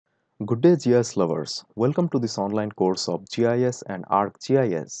Good day GIS lovers, welcome to this online course of GIS and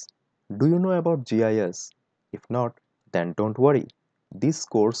ArcGIS. Do you know about GIS? If not, then don't worry. This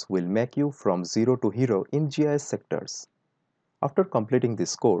course will make you from zero to hero in GIS sectors. After completing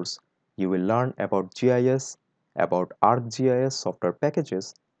this course, you will learn about GIS, about ArcGIS software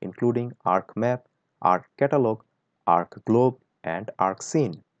packages including ArcMap, ArcCatalog, ArcGlobe and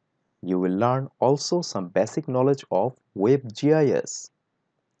ArcScene. You will learn also some basic knowledge of Web GIS.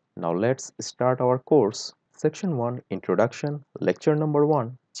 Now let's start our course. Section 1 Introduction, Lecture number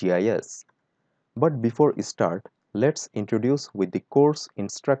 1 GIS. But before we start, let's introduce with the course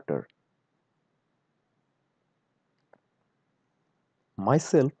instructor.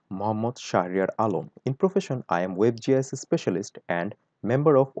 Myself, Mohammad Shahriar Alam. In profession, I am WebGIS specialist and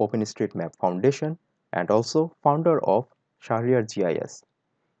member of OpenStreetMap Foundation and also founder of Shahriar GIS.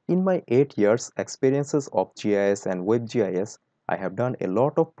 In my 8 years experiences of GIS and WebGIS, I have done a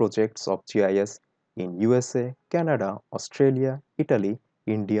lot of projects of GIS in USA, Canada, Australia, Italy,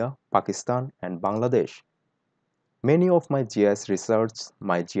 India, Pakistan and Bangladesh. Many of my GIS research,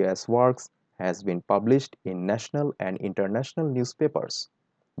 my GIS works has been published in national and international newspapers.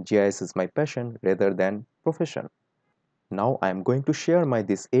 GIS is my passion rather than profession. Now I am going to share my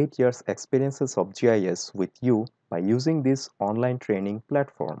this 8 years experiences of GIS with you by using this online training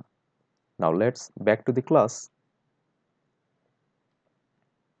platform. Now let's back to the class.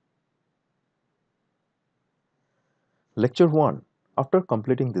 Lecture 1. After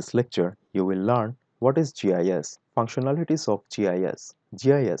completing this lecture, you will learn what is GIS, functionalities of GIS,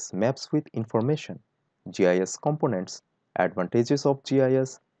 GIS maps with information, GIS components, advantages of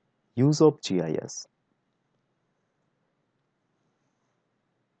GIS, use of GIS.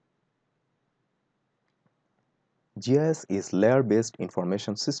 GIS is layer-based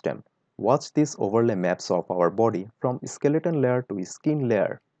information system. Watch these overlay maps of our body from skeleton layer to skin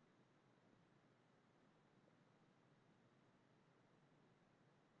layer.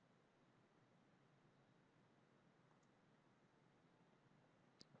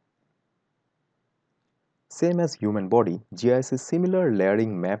 Same as human body, GIS is similar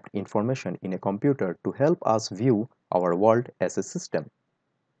layering mapped information in a computer to help us view our world as a system.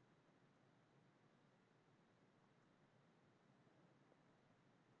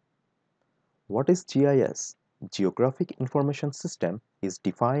 What is GIS? Geographic Information System is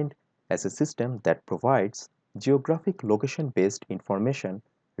defined as a system that provides geographic location-based information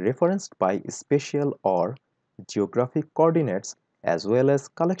referenced by spatial or geographic coordinates as well as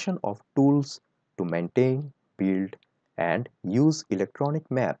collection of tools to maintain, build, and use electronic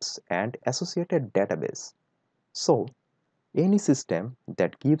maps and associated database. So, any system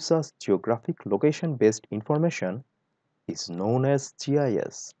that gives us geographic location-based information is known as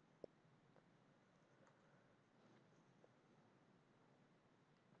GIS.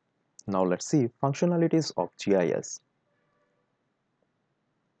 Now let's see functionalities of GIS.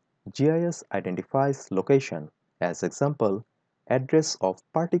 GIS identifies location, as example, address of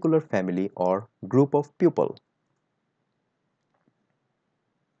particular family or group of people.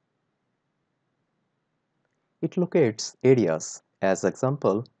 It locates areas, as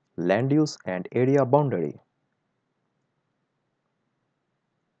example, land use and area boundary.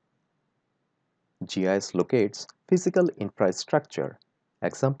 GIS locates physical infrastructure,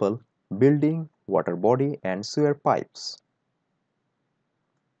 example, building, water body and sewer pipes.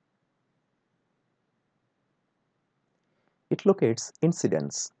 It locates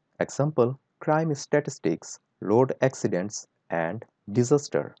incidents, example, crime statistics, road accidents, and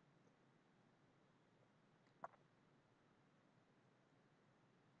disaster.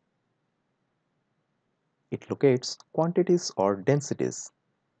 It locates quantities or densities,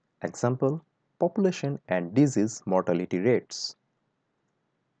 example, population and disease mortality rates.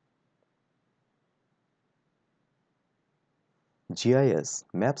 GIS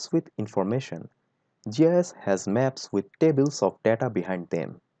maps with information. GIS has maps with tables of data behind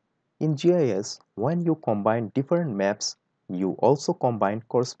them. In GIS, when you combine different maps, you also combine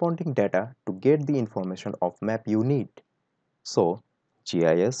corresponding data to get the information of map you need. So,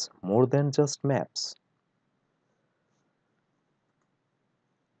 GIS more than just maps.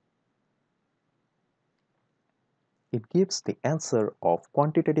 It gives the answer of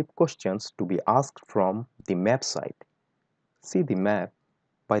quantitative questions to be asked from the map site. See the map.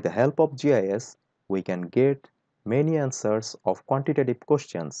 By the help of GIS, we can get many answers of quantitative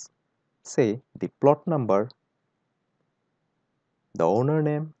questions. Say the plot number, the owner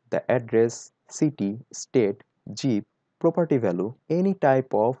name, the address, city, state, zip, property value, any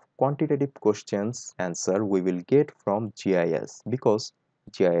type of quantitative questions answer we will get from GIS because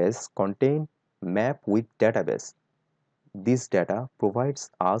GIS contain map with database. This data provides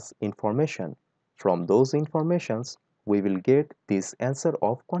us information. From those informations, we will get this answer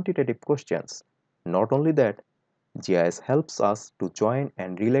of quantitative questions. Not only that, GIS helps us to join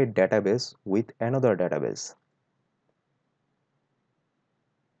and relate database with another database.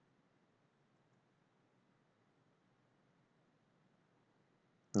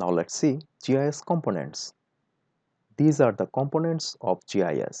 Now let's see GIS components. These are the components of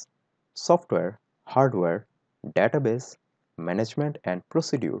GIS: software, hardware, database, management and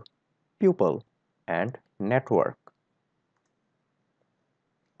procedure, people, and network.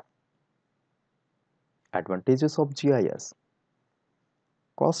 Advantages of GIS: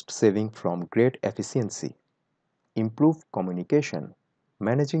 cost saving from great efficiency, improved communication,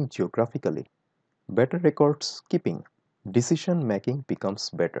 managing geographically, better records keeping, decision making becomes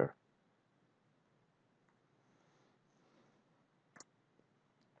better.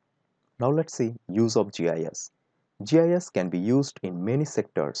 Now let's see use of GIS. GIS can be used in many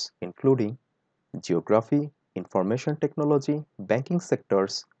sectors including geography, information technology, banking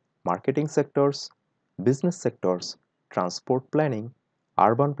sectors, marketing sectors, business sectors, transport planning,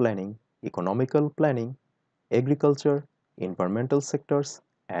 urban planning, economical planning, agriculture, environmental sectors,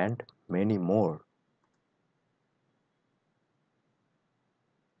 and many more.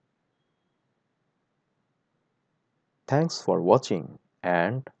 Thanks for watching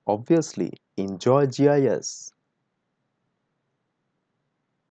and obviously enjoy GIS.